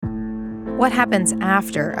What happens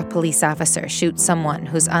after a police officer shoots someone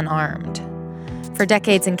who's unarmed? For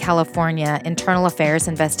decades in California, internal affairs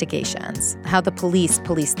investigations, how the police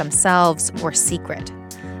police themselves, were secret.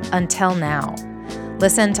 Until now.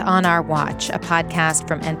 Listen to On Our Watch, a podcast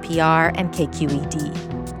from NPR and KQED.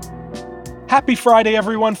 Happy Friday,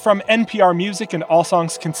 everyone, from NPR Music and All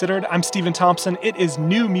Songs Considered. I'm Stephen Thompson. It is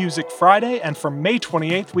New Music Friday, and for May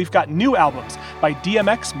 28th, we've got new albums by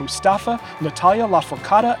DMX, Mustafa, Natalia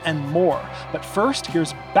Lafourcade, and more. But first,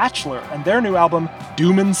 here's Bachelor and their new album,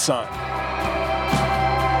 Doomin' Son.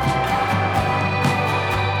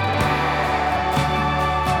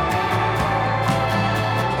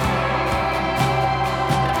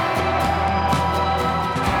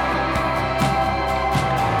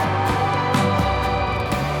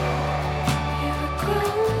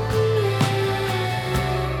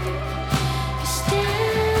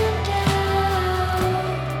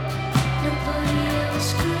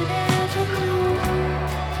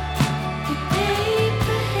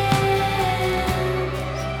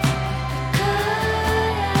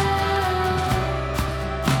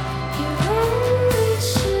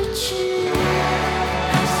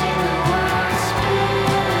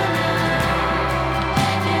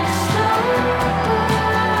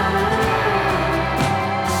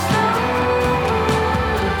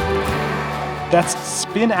 That's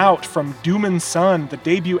Spin Out from Doomin' Son, the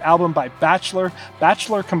debut album by Bachelor.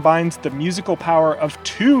 Bachelor combines the musical power of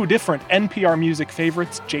two different NPR Music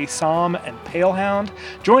favorites, Jay Som and Palehound.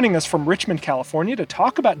 Joining us from Richmond, California to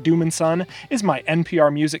talk about Doomin' Son is my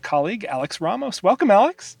NPR Music colleague, Alex Ramos. Welcome,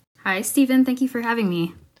 Alex. Hi, Stephen. Thank you for having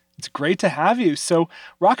me. It's great to have you. So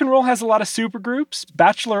rock and roll has a lot of supergroups.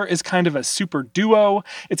 Bachelor is kind of a super duo.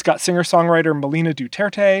 It's got singer-songwriter Melina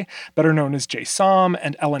Duterte, better known as Jay Som,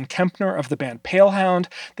 and Ellen Kempner of the band Palehound.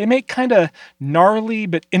 They make kind of gnarly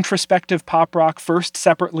but introspective pop rock, first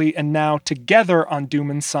separately and now together on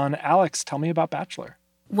Doomin' Son. Alex, tell me about Bachelor.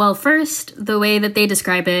 Well, first, the way that they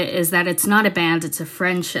describe it is that it's not a band, it's a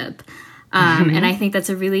friendship. And I think that's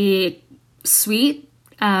a really sweet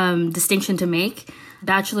distinction to make.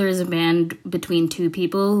 Bachelor is a band between two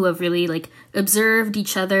people who have really observed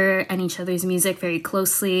each other and each other's music very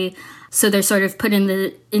closely. So they're sort of put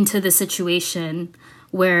into the situation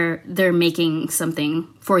where they're making something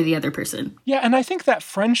for the other person. Yeah, and I think that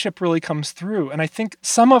friendship really comes through. And I think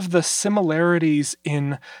some of the similarities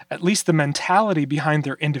in at least the mentality behind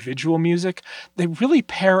their individual music, they really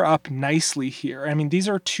pair up nicely here. I mean, these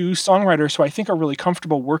are two songwriters who I think are really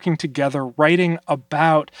comfortable working together, writing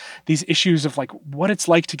about these issues of what it's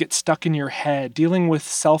like to get stuck in your head, dealing with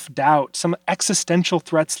self-doubt, some existential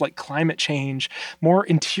threats like climate change, more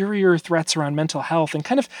interior threats around mental health,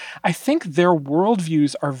 and I think their worldviews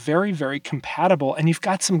are very, very compatible, and you've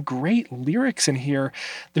got some great lyrics in here.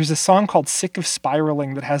 There's a song called Sick of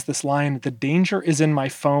Spiraling that has this line, "The danger is in my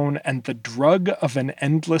phone and the drug of an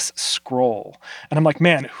endless scroll." And I'm like,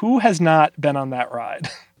 man, who has not been on that ride?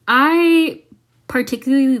 I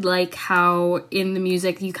particularly like how in the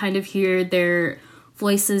music you kind of hear their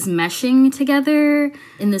voices meshing together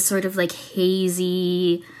in this sort of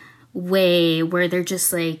hazy way where they're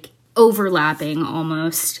just overlapping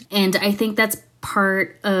almost. And I think that's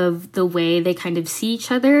part of the way they kind of see each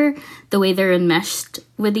other, the way they're enmeshed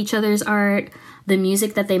with each other's art. The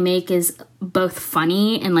music that they make is both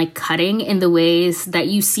funny and cutting in the ways that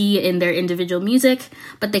you see in their individual music,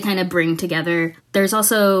 but they kind of bring together. There's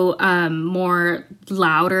also more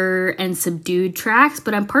louder and subdued tracks,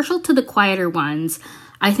 but I'm partial to the quieter ones.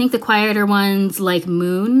 I think the quieter ones, like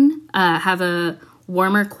Moon, have a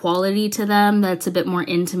warmer quality to them that's a bit more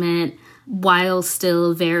intimate, while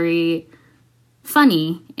still very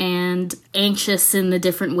funny and anxious in the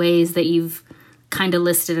different ways that you've kind of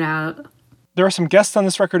listed out. There are some guests on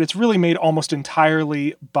this record. It's really made almost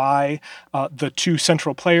entirely by the two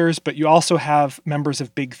central players, but you also have members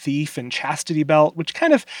of Big Thief and Chastity Belt, which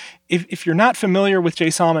if you're not familiar with Jay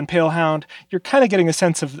Som and Palehound, you're kind of getting a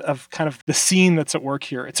sense of the scene that's at work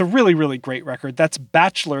here. It's a really, really great record. That's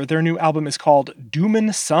Bachelor. Their new album is called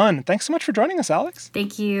Doomin' Son. Thanks so much for joining us, Alex.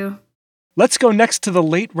 Thank you. Let's go next to the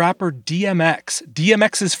late rapper DMX.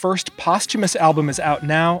 DMX's first posthumous album is out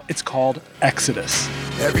now. It's called Exodus.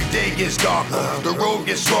 Every day gets darker, the road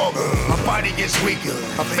gets stronger, my body gets weaker,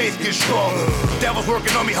 my faith gets stronger. The devil's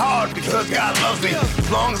working on me hard because God loves me.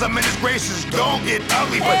 As long as I'm in his graces, don't get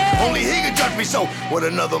ugly, but only he can judge me. So what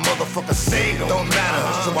another motherfucker say don't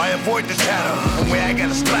matter. So I avoid the shadow, and where I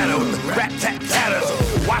gotta splatter with the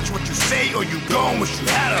rat-tat-tatters. Watch what you say or you gon' wish you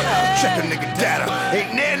had her. Check a nigga data,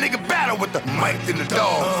 ain't there nigga battle with the mic to the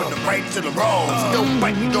dog, from the right to the wrong. Still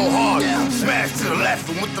bite and go hard, smash to the left,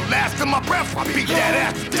 and with the last of my breath, I beat that ass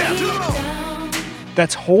to death.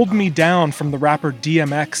 That's Hold Me Down from the rapper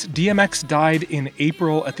DMX. DMX died in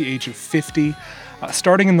April at the age of 50.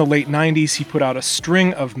 Starting in the late 90s, he put out a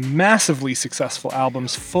string of massively successful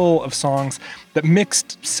albums full of songs that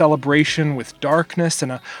mixed celebration with darkness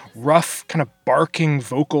and a rough, kind of barking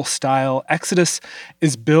vocal style. Exodus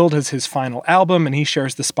is billed as his final album, and he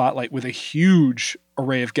shares the spotlight with a huge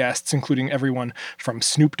array of guests, including everyone from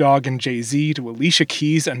Snoop Dogg and Jay-Z to Alicia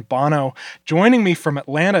Keys and Bono. Joining me from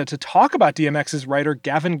Atlanta to talk about DMX's writer,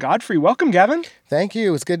 Gavin Godfrey. Welcome, Gavin. Thank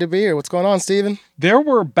you. It's good to be here. What's going on, Steven? There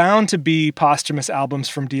were bound to be posthumous albums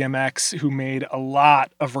from DMX, who made a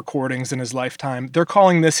lot of recordings in his lifetime. They're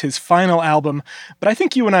calling this his final album, but I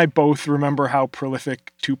think you and I both remember how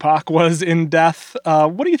prolific Tupac was in death.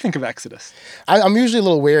 What do you think of Exodus? I'm usually a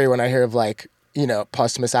little wary when I hear of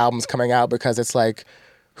posthumous albums coming out, because it's like,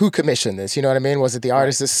 who commissioned this? You know what I mean? Was it the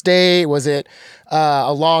artist's estate? Was it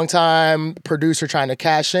a long-time producer trying to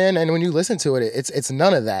cash in? And when you listen to it, it's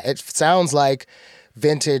none of that. It sounds like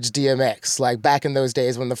vintage DMX, like back in those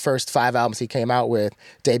days when the first 5 albums he came out with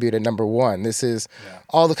debuted at number 1. This is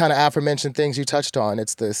all the kind of aforementioned things you touched on.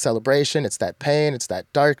 It's the celebration, it's that pain, it's that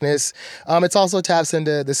darkness. It also taps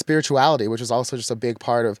into the spirituality, which was also just a big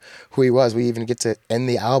part of who he was. We even get to end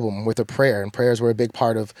the album with a prayer, and prayers were a big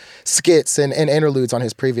part of skits and interludes on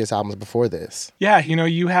his previous albums before this. Yeah,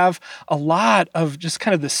 you have a lot of just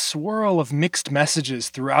kind of this swirl of mixed messages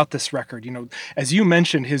throughout this record. As you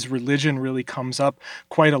mentioned, his religion really comes up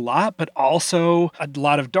quite a lot, but also a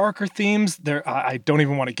lot of darker themes. I don't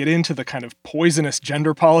even want to get into the kind of poisonous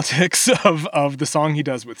gender politics of the song he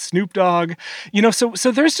does with Snoop Dogg.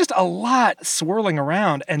 So there's just a lot swirling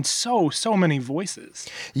around, and so many voices.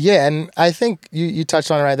 Yeah, and I think you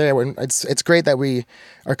touched on it right there. When it's great that we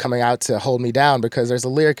are coming out to Hold Me Down, because there's a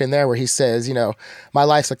lyric in there where he says, my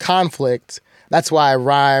life's a conflict. That's why I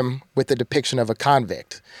rhyme with the depiction of a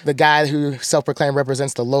convict. The guy who self-proclaimed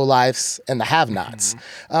represents the lowlifes and the have-nots.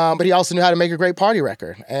 But he also knew how to make a great party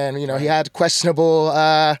record. And, he had questionable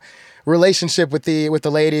relationship with the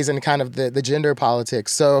ladies and kind of the gender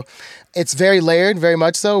politics. So it's very layered, very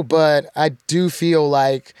much so. But I do feel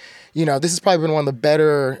like, this has probably been one of the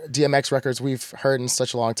better DMX records we've heard in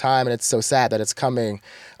such a long time. And it's so sad that it's coming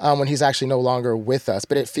when he's actually no longer with us.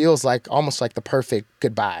 But it feels like almost like the perfect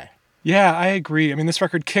goodbye. Yeah, I agree. I mean, this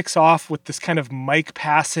record kicks off with this kind of mic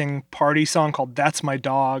passing party song called That's My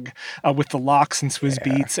Dog with the Lox and Swizz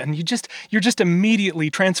Beatz. And you're just immediately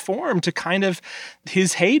transformed to kind of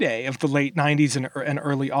his heyday of the late 90s and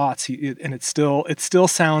early aughts. And it still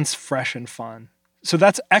sounds fresh and fun. So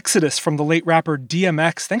that's Exodus from the late rapper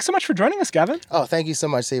DMX. Thanks so much for joining us, Gavin. Oh, thank you so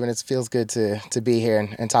much, Steven. It feels good to be here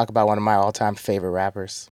and talk about one of my all-time favorite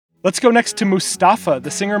rappers. Let's go next to Mustafa.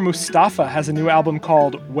 The singer Mustafa has a new album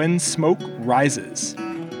called When Smoke Rises.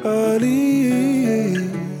 Ali,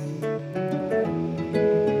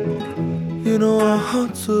 our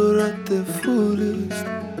hearts are at their fullest.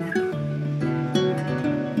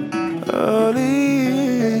 Ali,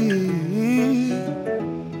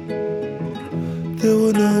 there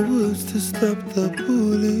were no words to stop the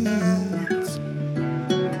bullets.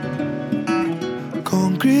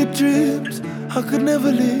 Concrete drips, I could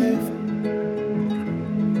never leave.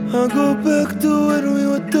 I go back to when we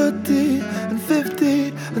were 13 and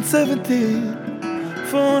 15 and 17.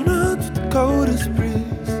 Falling out with the coldest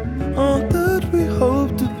breeze. All that we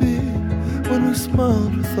hoped to be when we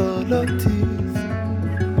smiled with all our teeth.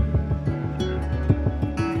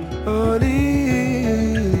 Ali,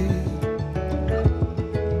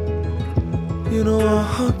 our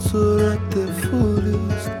hearts are at their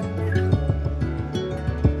fullest.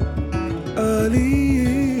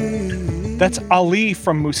 That's Ali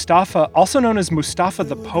from Mustafa, also known as Mustafa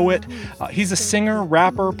the Poet. He's a singer,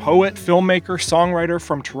 rapper, poet, filmmaker, songwriter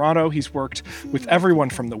from Toronto. He's worked with everyone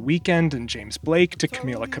from The Weeknd and James Blake to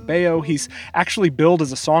Camila Cabello. He's actually billed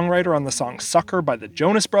as a songwriter on the song Sucker by the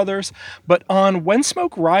Jonas Brothers. But on When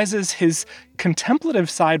Smoke Rises, his contemplative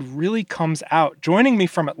side really comes out. Joining me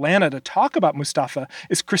from Atlanta to talk about Mustafa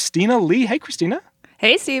is Christina Lee. Hey, Christina.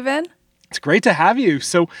 Hey, Steven. It's great to have you.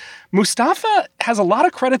 So Mustafa has a lot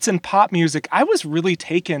of credits in pop music. I was really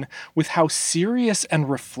taken with how serious and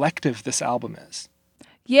reflective this album is.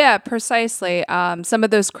 Yeah, precisely. Some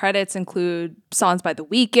of those credits include songs by The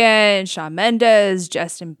Weeknd, Shawn Mendes,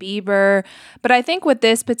 Justin Bieber. But I think with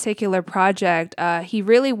this particular project, he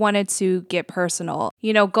really wanted to get personal.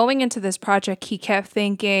 Going into this project, he kept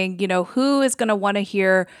thinking, who is going to want to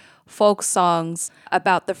hear folk songs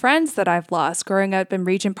about the friends that I've lost growing up in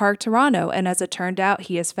Regent Park, Toronto. And as it turned out,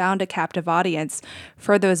 he has found a captive audience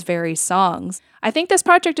for those very songs. I think this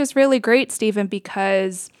project is really great, Stephen,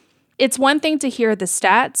 because It's one thing to hear the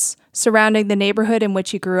stats surrounding the neighborhood in which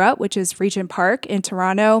he grew up, which is Regent Park in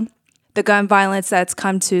Toronto, the gun violence that's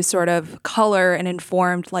come to sort of color and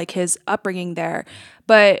informed like his upbringing there.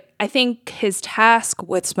 But I think his task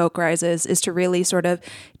with Smoke Rises is to really sort of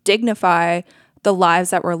dignify the lives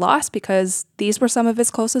that were lost because these were some of his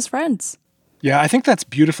closest friends. Yeah, I think that's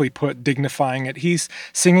beautifully put, dignifying it. He's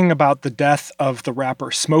singing about the death of the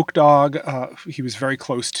rapper Smoke Dogg. He was very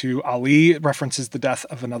close to Ali, references the death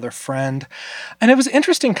of another friend. And it was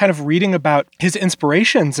interesting kind of reading about his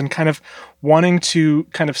inspirations and kind of wanting to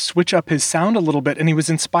kind of switch up his sound a little bit. And he was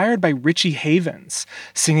inspired by Richie Havens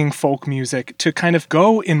singing folk music to kind of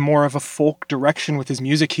go in more of a folk direction with his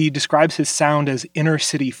music. He describes his sound as inner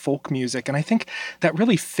city folk music. And I think that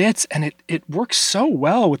really fits, and it works so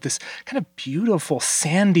well with this kind of beautiful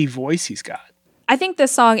sandy voice he's got. I think the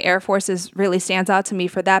song Air Forces really stands out to me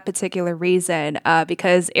for that particular reason,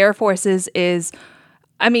 because Air Forces is,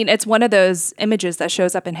 I mean, it's one of those images that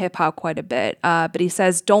shows up in hip hop quite a bit. But he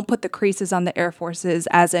says, don't put the creases on the Air Forces,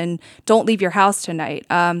 as in, don't leave your house tonight.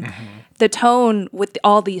 The tone with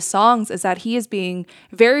all these songs is that he is being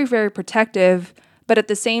very, very protective. But at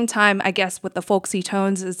the same time, I guess with the folksy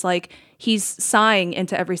tones, it's like he's sighing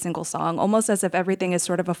into every single song, almost as if everything is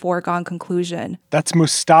sort of a foregone conclusion. That's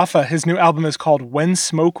Mustafa. His new album is called When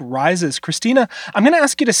Smoke Rises. Christina, I'm going to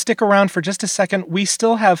ask you to stick around for just a second. We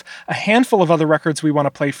still have a handful of other records we want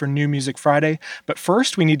to play for New Music Friday, but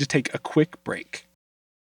first we need to take a quick break.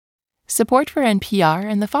 Support for NPR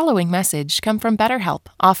and the following message come from BetterHelp,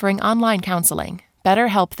 offering online counseling.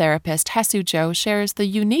 BetterHelp therapist Hesu Jo shares the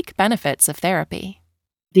unique benefits of therapy.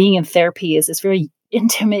 Being in therapy is this very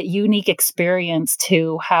intimate, unique experience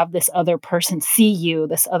to have this other person see you,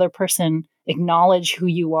 this other person acknowledge who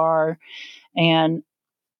you are and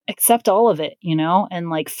accept all of it, you know, and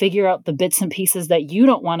like figure out the bits and pieces that you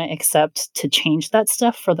don't want to accept to change that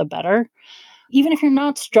stuff for the better. Even if you're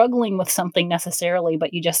not struggling with something necessarily,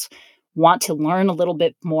 but you just want to learn a little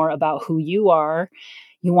bit more about who you are,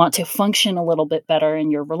 you want to function a little bit better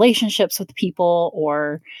in your relationships with people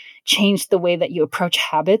or change the way that you approach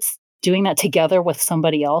habits, doing that together with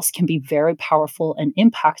somebody else can be very powerful and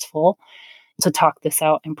impactful to talk this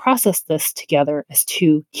out and process this together as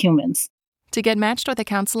two humans. To get matched with a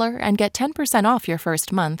counselor and get 10% off your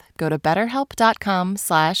first month, go to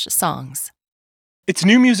betterhelp.com/songs. It's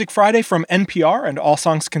New Music Friday from NPR and All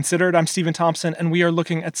Songs Considered. I'm Stephen Thompson, and we are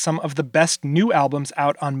looking at some of the best new albums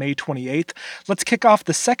out on May 28th. Let's kick off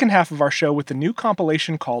the second half of our show with the new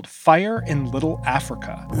compilation called Fire in Little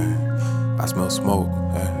Africa. I smell smoke.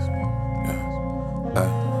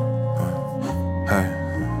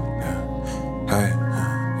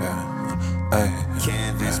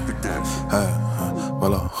 Canvas production.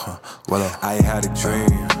 Well, I had a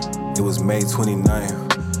dream. It was May 29th.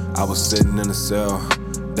 I was sitting in a cell,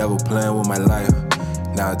 devil playing with my life.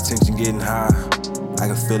 Now attention getting high, I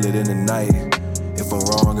can feel it in the night. If I'm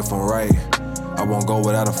wrong, if I'm right, I won't go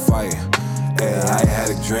without a fight. Yeah, I had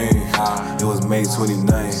a dream, it was May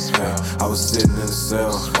 29th. I was sitting in a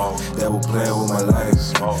cell, devil playing with my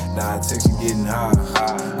life. Now attention getting high,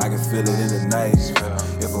 I can feel it in the night.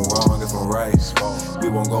 If I'm wrong, if I'm right, we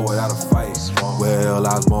won't go without a fight. Well,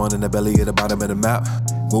 I was born in the belly at the bottom of the map.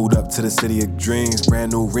 Moved up to the city of dreams,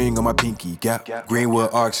 brand new ring on my pinky, Gap.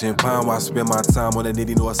 Greenwood auction, Pine where I spend my time on the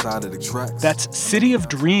nitty north side of the tracks. That's City of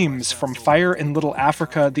Dreams from Fire in Little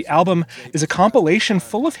Africa. The album is a compilation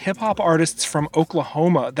full of hip-hop artists from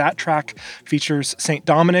Oklahoma. That track features St.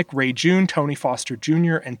 Dominic, Ray June, Tony Foster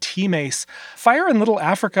Jr., and T-Mace. Fire in Little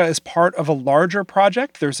Africa is part of a larger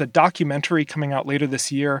project. There's a documentary coming out later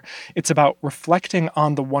this year. It's about reflecting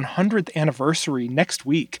on the 100th anniversary next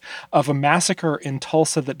week of a massacre in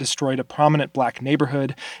Tulsa that destroyed a prominent black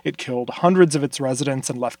neighborhood. It killed hundreds of its residents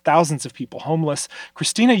and left thousands of people homeless.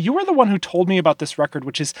 Christina, you were the one who told me about this record,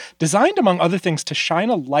 which is designed, among other things, to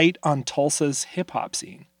shine a light on Tulsa's hip-hop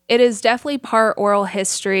scene. It is definitely part oral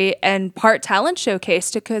history and part talent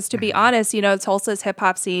showcase because, to be honest, you know, Tulsa's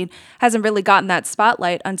hip-hop scene hasn't really gotten that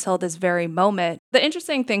spotlight until this very moment. The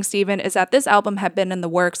interesting thing, Stephen, is that this album had been in the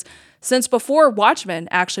works since before Watchmen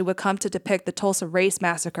actually would come to depict the Tulsa Race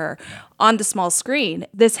Massacre on the small screen.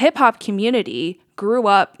 This hip-hop community grew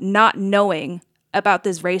up not knowing about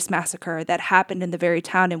this race massacre that happened in the very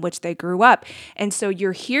town in which they grew up. And so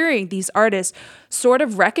you're hearing these artists sort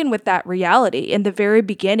of reckon with that reality. In the very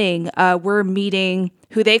beginning, we're meeting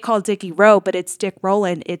who they call Dickie Rowe, but it's Dick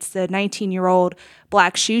Rowland. It's the 19-year-old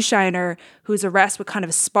black shoe shiner whose arrest would kind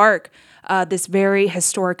of spark this very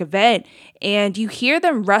historic event. And you hear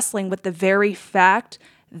them wrestling with the very fact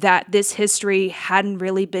that this history hadn't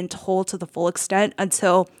really been told to the full extent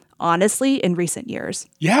until honestly, in recent years.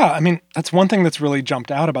 Yeah, I mean, that's one thing that's really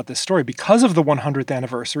jumped out about this story. Because of the 100th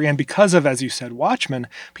anniversary and because of, as you said, Watchmen,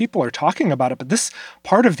 people are talking about it. But this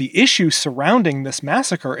part of the issue surrounding this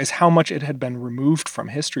massacre is how much it had been removed from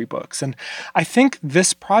history books. And I think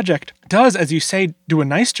this project does, as you say, do a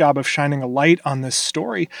nice job of shining a light on this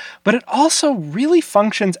story, but it also really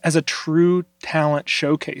functions as a true talent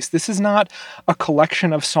showcase. This is not a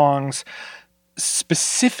collection of songs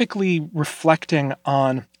specifically reflecting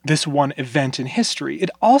on this one event in history. It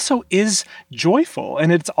also is joyful,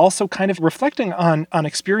 and it's also kind of reflecting on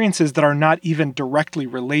experiences that are not even directly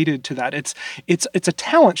related to that. It's a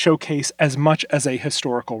talent showcase as much as a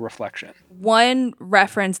historical reflection. One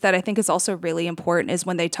reference that I think is also really important is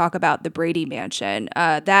when they talk about the Brady Mansion.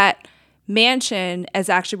 That mansion is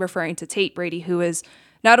actually referring to Tate Brady, who is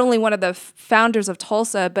not only one of the founders of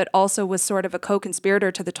Tulsa, but also was sort of a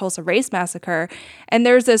co-conspirator to the Tulsa Race Massacre. And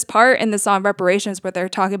there's this part in the song Reparations where they're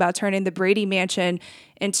talking about turning the Brady Mansion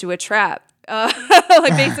into a trap.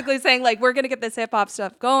 Like basically saying, like, we're going to get this hip hop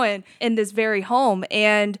stuff going in this very home.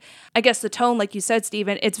 And I guess the tone, like you said,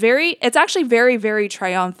 Stephen, it's actually very, very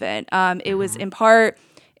triumphant. It was in part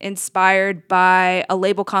inspired by a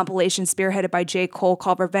label compilation spearheaded by J. Cole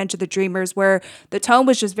called Revenge of the Dreamers, where the tone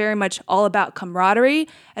was just very much all about camaraderie.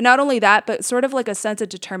 And not only that, but sort of like a sense of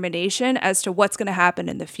determination as to what's going to happen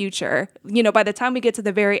in the future. You know, by the time we get to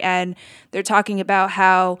the very end, they're talking about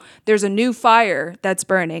how there's a new fire that's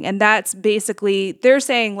burning. And that's basically, they're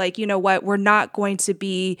saying, like, you know what, we're not going to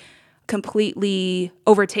be completely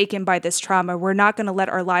overtaken by this trauma. We're not going to let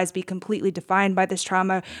our lives be completely defined by this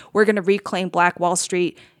trauma. We're going to reclaim Black Wall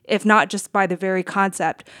Street, if not just by the very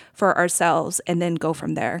concept, for ourselves, and then go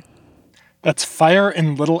from there. That's Fire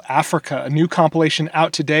in Little Africa, a new compilation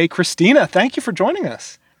out today. Christina, thank you for joining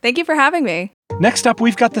us. Thank you for having me. Next up,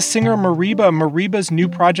 we've got the singer Mereba. Mereba's new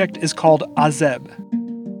project is called Azeb.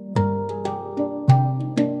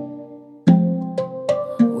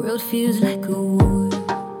 World feels like a war.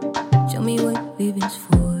 Show me what living's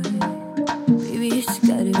for. Baby, it's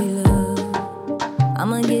gotta be love.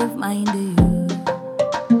 I'ma give mine to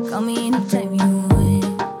you. Call me anytime you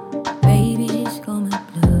want. Baby, just call my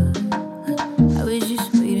bluff. I was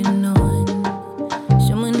just waiting on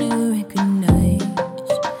someone who recognized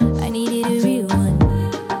I needed a real one.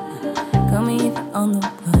 Call me if you're on the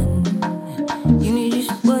run. You knew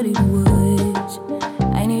just what it was.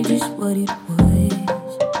 I knew just what it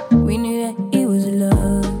was. We knew that it was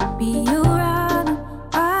love.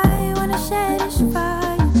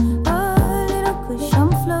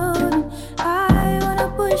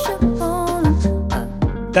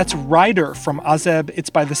 That's Rider from Azeb. It's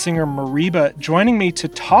by the singer Mereba. Joining me to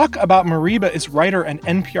talk about Mereba is writer and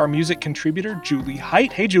NPR music contributor Julie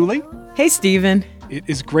Height. Hey, Julie. Hey, Stephen. It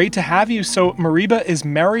is great to have you. So Mereba is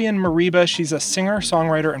Marian Mereba. She's a singer,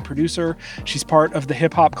 songwriter, and producer. She's part of the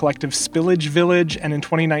hip-hop collective Spillage Village, and in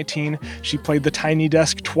 2019, she played the Tiny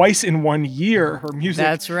Desk twice in 1 year. Her music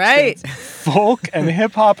That's right. folk and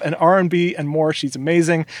hip-hop and R&B and more. She's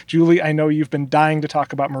amazing. Julie, I know you've been dying to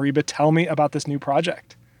talk about Mereba. Tell me about this new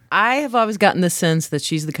project. I have always gotten the sense that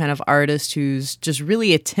she's the kind of artist who's just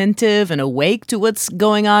really attentive and awake to what's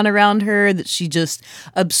going on around her, that she just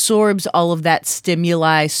absorbs all of that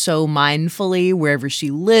stimuli so mindfully wherever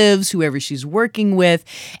she lives, whoever she's working with.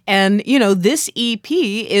 And, you know, this EP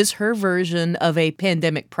is her version of a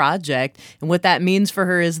pandemic project. And what that means for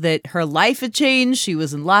her is that her life had changed. She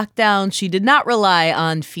was in lockdown. She did not rely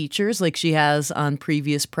on features like she has on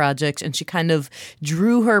previous projects. And she kind of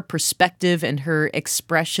drew her perspective and her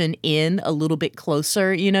expression in a little bit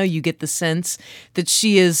closer. You know, you get the sense that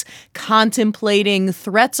she is contemplating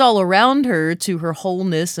threats all around her to her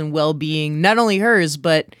wholeness and well-being, not only hers,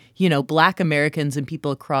 but, you know, Black Americans and people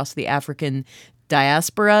across the African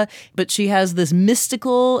diaspora. But she has this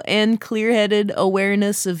mystical and clear-headed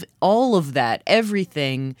awareness of all of that,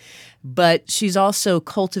 everything. But she's also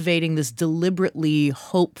cultivating this deliberately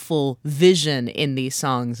hopeful vision in these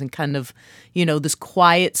songs and kind of, you know, this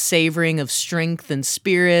quiet savoring of strength and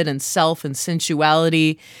spirit and self and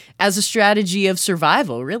sensuality as a strategy of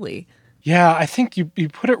survival, really. Yeah, I think you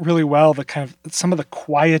put it really well, the kind of some of the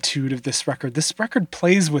quietude of this record. This record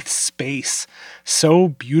plays with space so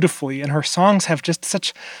beautifully, and her songs have just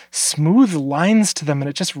such smooth lines to them, and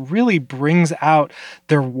it just really brings out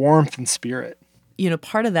their warmth and spirit.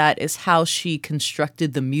 part of that is how she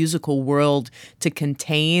constructed the musical world to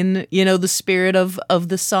contain, the spirit of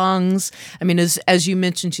the songs. I mean, as you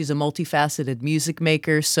mentioned, she's a multifaceted music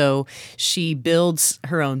maker, so she builds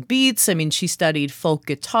her own beats. I mean, she studied folk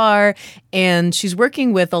guitar, and she's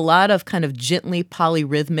working with a lot of kind of gently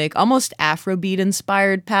polyrhythmic, almost Afrobeat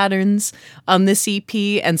inspired patterns on this EP.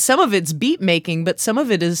 And some of it's beat making, but some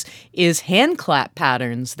of it is hand clap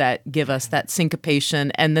patterns that give us that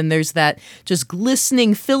syncopation. And then there's that just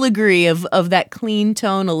glistening filigree of that clean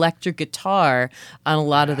tone electric guitar on a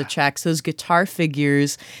lot of the tracks. Those guitar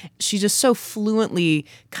figures, she just so fluently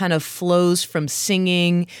kind of flows from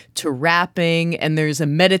singing to rapping, and there's a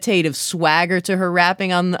meditative swagger to her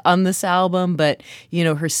rapping on this album. But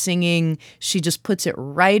her singing, she just puts it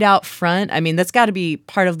right out front. I mean, that's got to be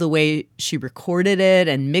part of the way she recorded it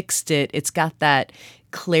and mixed it. It's got that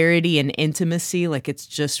clarity and intimacy, like it's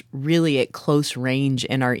just really at close range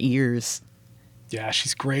in our ears. Yeah,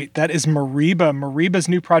 she's great. That is Mereba. Mereba's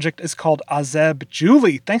new project is called Azeb.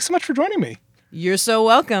 Julie, thanks so much for joining me. You're so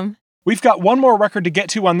welcome. We've got one more record to get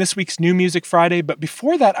to on this week's New Music Friday, but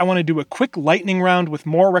before that, I want to do a quick lightning round with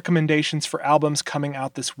more recommendations for albums coming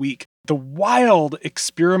out this week. The wild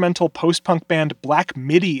experimental post-punk band Black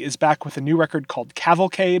Midi is back with a new record called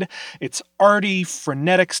Cavalcade. It's arty,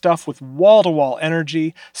 frenetic stuff with wall-to-wall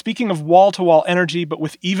energy. Speaking of wall-to-wall energy, but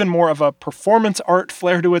with even more of a performance art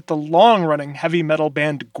flair to it, the long-running heavy metal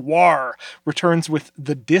band Gwar returns with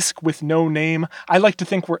The Disc with No Name. I like to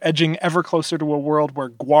think we're edging ever closer to a world where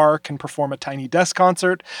Gwar can perform a Tiny Desk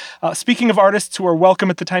concert. Speaking of artists who are welcome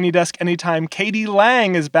at the Tiny Desk anytime, K.D.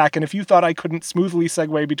 Lang is back, and if you thought I couldn't smoothly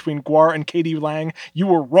segue between Gwar and K.D. Lang, you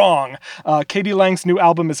were wrong. K.D. Lang's new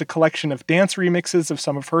album is a collection of dance remixes of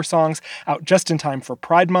some of her songs, out just in time for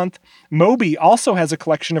Pride Month. Moby also has a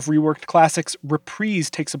collection of reworked classics. Reprise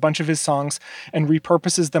takes a bunch of his songs and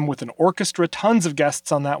repurposes them with an orchestra. Tons of guests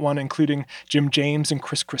on that one, including Jim James and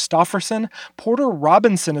Chris Christopherson. Porter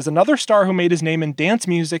Robinson is another star who made his name in dance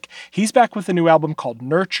music. He's back with a new album called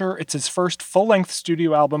Nurture. It's his first full-length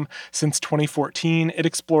studio album since 2014. It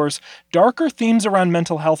explores darker themes around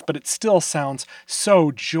mental health, but it still sounds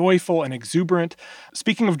so joyful and exuberant.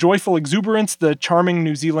 Speaking of joyful exuberance, the charming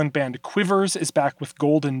New Zealand band Quivers is back with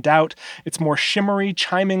Golden Doubt. It's more shimmery,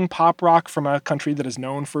 chiming pop rock from a country that is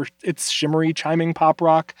known for its shimmery, chiming pop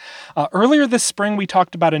rock. Earlier this spring, we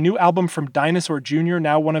talked about a new album from Dinosaur Jr.,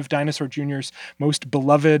 now one of Dinosaur Jr.'s most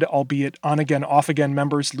beloved, albeit on-again, off-again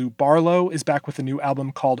members. Lou Barlow is back with a new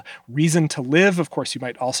album called Reason to Live. Of course, you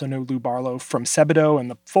might also know Lou Barlow from Sebadoh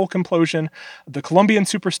and the Folk Implosion. The Colombian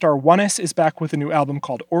superstar Juanes is back with a new album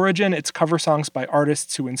called Origin. It's cover songs by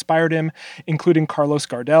artists who inspired him, including Carlos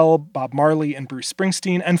Gardel, Bob Marley, and Bruce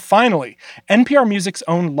Springsteen. And finally, NPR Music's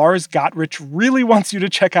own Lars Gottrich really wants you to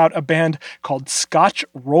check out a band called Scotch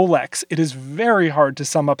Rolex. It is very hard to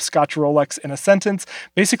sum up Scotch Rolex in a sentence.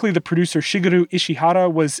 Basically, the producer Shigeru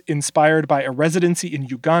Ishihara was inspired by a residency in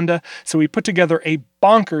Uganda, so he put together a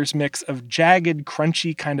bonkers mix of jagged,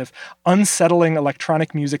 crunchy, kind of unsettling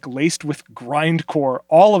electronic music laced with grindcore.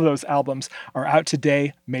 All of those albums are out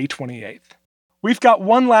today, May 28th. We've got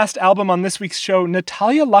one last album on this week's show.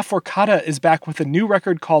 Natalia Lafourcade is back with a new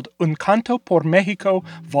record called Un Canto por México,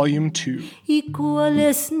 Volume 2. ¿Y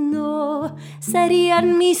cuáles no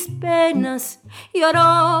serían mis penas?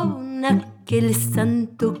 Llorona, que el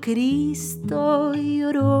Santo Cristo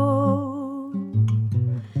lloró.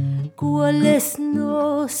 ¿Cuáles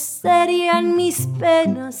no serían mis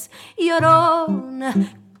penas? Llorona,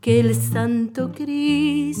 que el Santo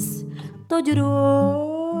Cristo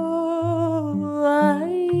lloró.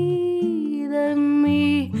 Ay de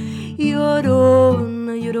mí,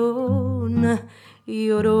 llorona, llorona,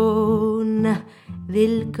 llorona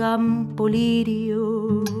del campo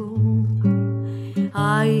lirio.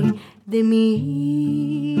 Ay de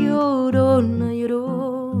mí, llorona,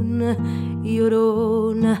 llorona,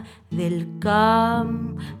 llorona del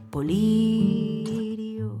campo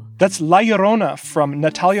lirio. That's La Llorona from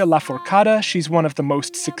Natalia Lafourcade. She's one of the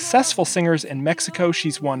most successful singers in Mexico.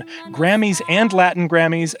 She's won Grammys and Latin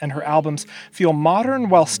Grammys, and her albums feel modern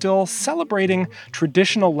while still celebrating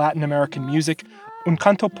traditional Latin American music. Un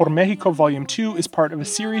Canto por México Volume 2 is part of a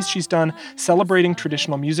series she's done celebrating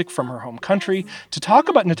traditional music from her home country. To talk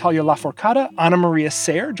about Natalia Lafourcade, Ana Maria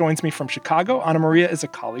Sayre joins me from Chicago. Ana Maria is a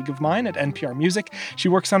colleague of mine at NPR Music. She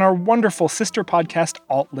works on our wonderful sister podcast,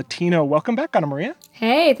 Alt Latino. Welcome back, Ana Maria.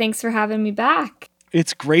 Hey, thanks for having me back.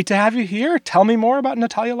 It's great to have you here. Tell me more about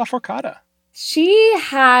Natalia Lafourcade. She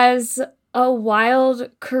has a wild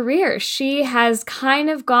career. She has kind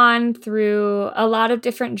of gone through a lot of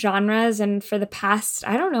different genres, and for the past,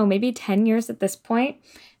 I don't know, maybe 10 years at this point,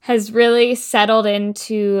 has really settled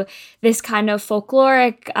into this kind of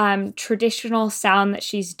folkloric, traditional sound that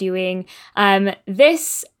she's doing.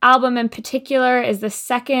 This album in particular is the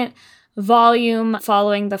second volume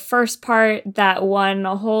following the first part that won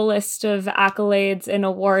a whole list of accolades and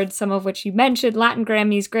awards, some of which you mentioned, Latin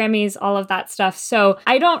Grammys, all of that stuff. So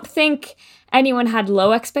I don't think anyone had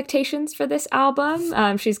low expectations for this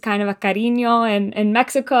album. She's kind of a cariño in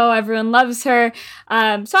Mexico. Everyone loves her. So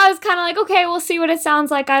I was kind of like, okay, we'll see what it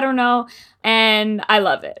sounds like. I don't know. And I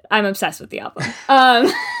love it. I'm obsessed with the album.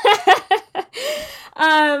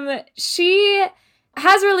 She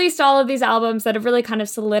has released all of these albums that have really kind of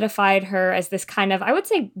solidified her as this kind of, I would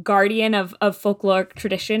say, guardian of folkloric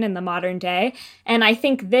tradition in the modern day. And I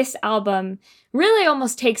think this album really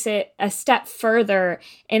almost takes it a step further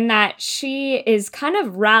in that she is kind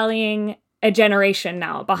of rallying a generation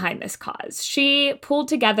now behind this cause. She pulled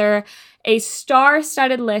together a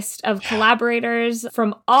star-studded list of collaborators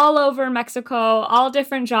from all over Mexico, all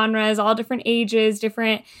different genres, all different ages,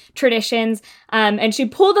 different traditions, and she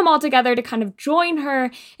pulled them all together to kind of join her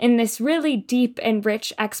in this really deep and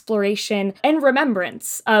rich exploration and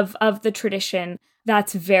remembrance of the tradition.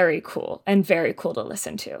 That's very cool and very cool to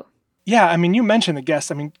listen to. Yeah, I mean, you mentioned the guests.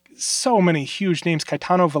 I mean, so many huge names,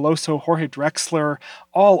 Caetano Veloso, Jorge Drexler,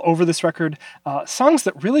 all over this record. Songs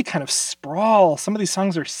that really kind of sprawl. Some of these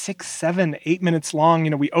songs are 6, 7, 8 minutes long. You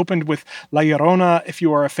know, we opened with La Llorona. If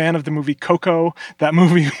you are a fan of the movie Coco, that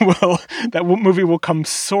movie will come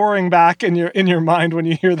soaring back in your mind when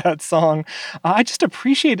you hear that song. I just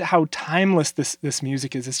appreciate how timeless this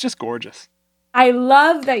music is. It's just gorgeous. I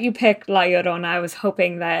love that you picked La Llorona. I was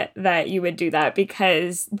hoping that you would do that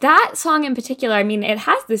because that song in particular, I mean, it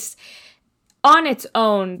has this, on its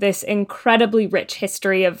own, this incredibly rich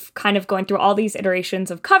history of kind of going through all these iterations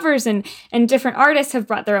of covers and different artists have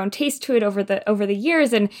brought their own taste to it over the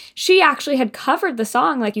years. And she actually had covered the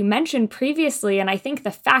song, like you mentioned previously. And I think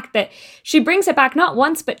the fact that she brings it back not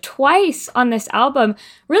once, but twice on this album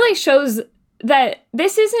really shows that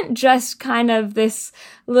this isn't just kind of this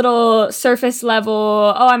little surface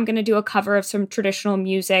level, oh, I'm going to do a cover of some traditional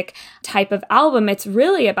music type of album. It's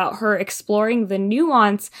really about her exploring the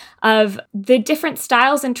nuance of the different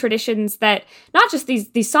styles and traditions that not just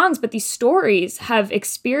these songs, but these stories have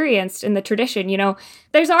experienced in the tradition. You know,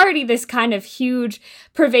 there's already this kind of huge,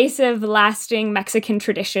 pervasive, lasting Mexican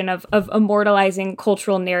tradition of immortalizing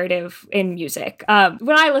cultural narrative in music.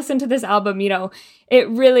 When I listen to this album, you know, it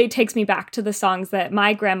really takes me back to the songs that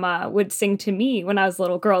my grandma would sing to me when I was a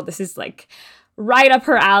little girl. This is like right up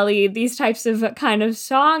her alley, these types of kind of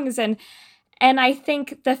songs. And I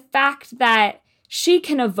think the fact that she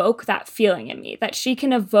can evoke that feeling in me, that she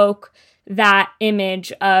can evoke that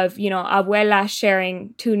image of, you know, abuela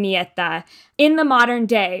sharing tu nieta in the modern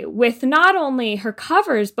day with not only her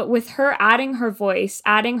covers, but with her adding her voice,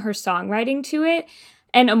 adding her songwriting to it,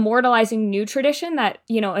 and immortalizing new tradition that,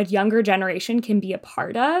 you know, a younger generation can be a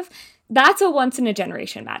part of. That's a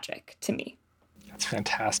once-in-a-generation magic to me. That's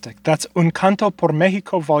fantastic. That's Un Canto por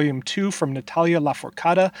Mexico Volume 2 from Natalia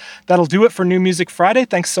Lafourcade. That'll do it for New Music Friday.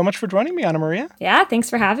 Thanks so much for joining me, Ana Maria. Yeah, thanks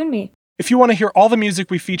for having me. If you want to hear all the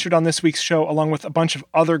music we featured on this week's show, along with a bunch of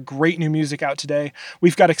other great new music out today,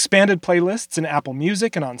 we've got expanded playlists in Apple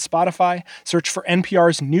Music and on Spotify. Search for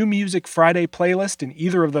NPR's New Music Friday playlist in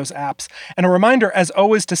either of those apps. And a reminder, as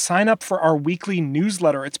always, to sign up for our weekly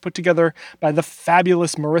newsletter. It's put together by the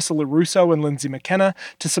fabulous Marissa LaRusso and Lindsay McKenna.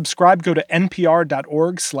 To subscribe, go to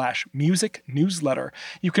npr.org/music newsletter.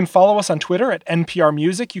 You can follow us on Twitter at NPR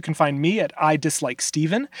Music. You can find me at I Dislike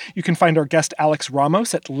Steven. You can find our guest Alex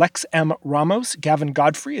Ramos at Lex M. Ramos. Gavin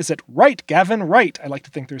Godfrey is at Right Gavin Right. I like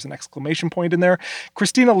to think there's an exclamation point in there.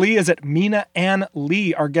 Christina Lee is at Mina Ann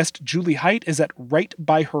Lee. Our guest Julie Height is at Right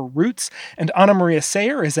by Her Roots. And Ana Maria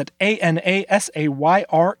Sayer is at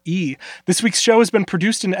ANASAYRE. This week's show has been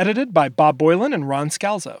produced and edited by Bob Boylan and Ron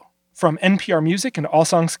Scalzo. From NPR Music and All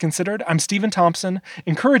Songs Considered, I'm Stephen Thompson,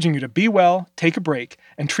 encouraging you to be well, take a break,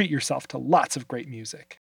 and treat yourself to lots of great music.